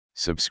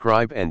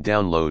Subscribe and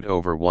download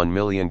over 1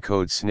 million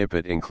code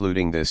snippet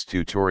including this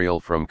tutorial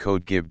from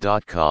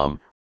codegive.com,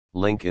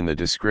 link in the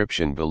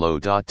description below.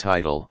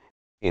 Title: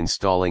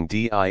 Installing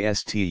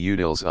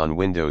distutils on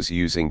Windows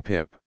using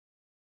pip.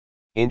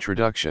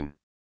 Introduction.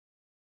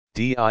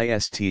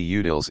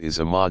 Distutils is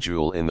a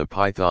module in the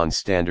Python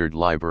standard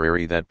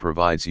library that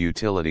provides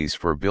utilities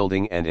for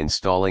building and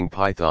installing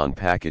Python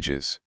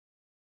packages.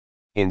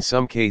 In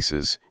some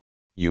cases,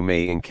 you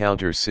may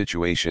encounter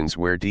situations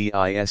where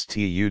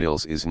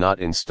distutils is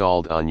not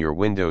installed on your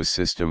Windows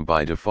system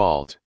by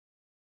default.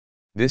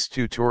 This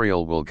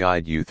tutorial will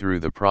guide you through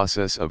the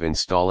process of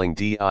installing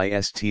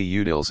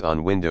distutils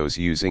on Windows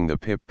using the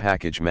pip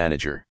package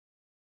manager.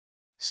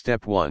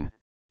 Step 1.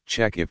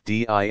 Check if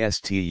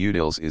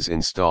distutils is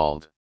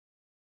installed.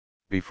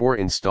 Before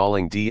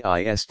installing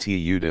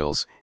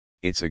distutils,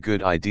 it's a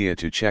good idea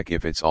to check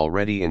if it's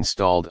already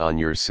installed on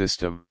your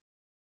system.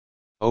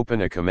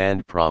 Open a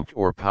command prompt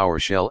or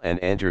PowerShell and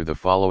enter the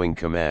following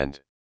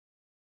command.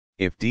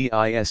 If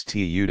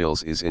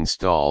distutils is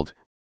installed,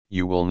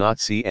 you will not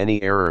see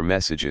any error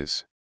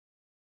messages.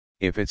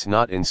 If it's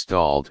not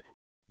installed,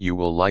 you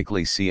will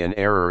likely see an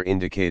error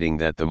indicating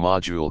that the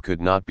module could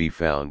not be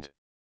found.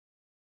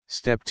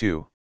 Step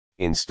 2.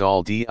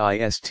 Install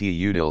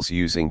distutils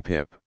using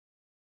pip.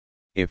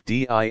 If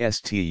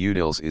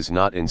distutils is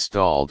not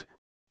installed,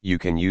 you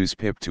can use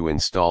pip to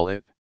install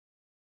it.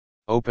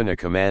 Open a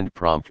command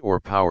prompt or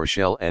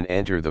PowerShell and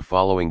enter the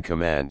following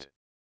command.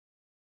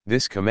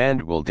 This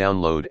command will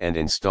download and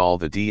install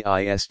the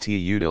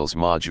distutils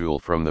module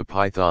from the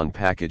Python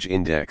package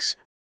index,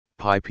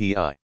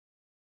 PyPI.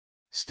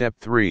 Step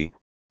 3.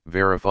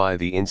 Verify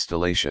the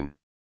installation.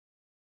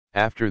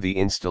 After the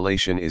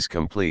installation is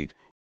complete,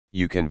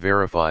 you can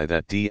verify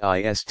that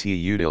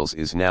distutils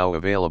is now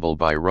available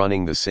by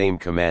running the same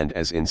command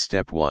as in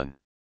Step 1.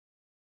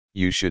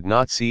 You should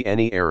not see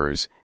any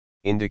errors,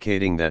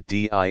 indicating that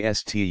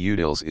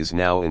distutils is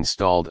now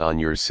installed on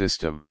your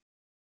system.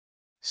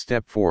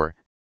 Step 4.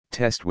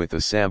 Test with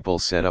a sample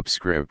setup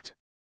script.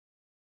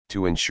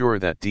 To ensure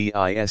that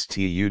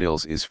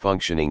distutils is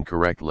functioning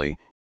correctly,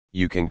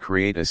 you can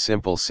create a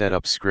simple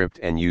setup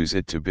script and use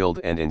it to build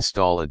and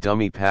install a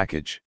dummy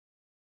package.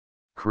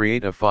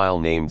 Create a file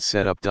named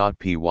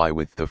setup.py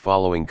with the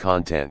following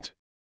content.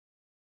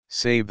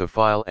 Save the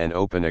file and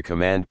open a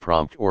command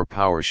prompt or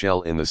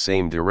PowerShell in the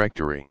same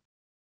directory.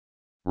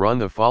 Run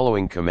the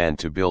following command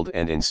to build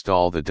and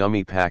install the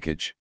dummy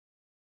package.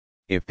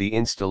 If the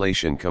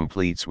installation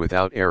completes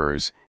without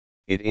errors,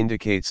 it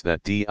indicates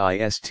that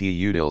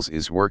distutils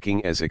is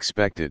working as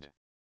expected.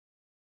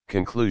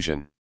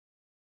 Conclusion.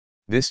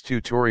 This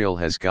tutorial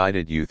has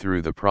guided you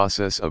through the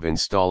process of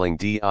installing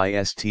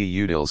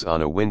distutils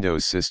on a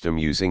Windows system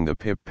using the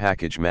pip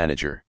package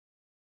manager.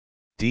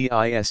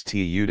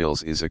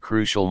 Distutils is a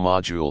crucial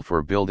module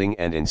for building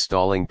and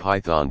installing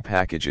Python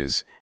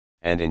packages,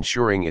 and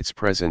ensuring its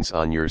presence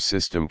on your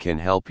system can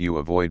help you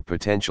avoid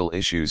potential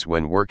issues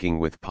when working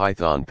with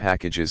Python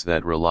packages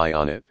that rely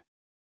on it.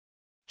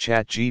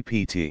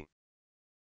 ChatGPT.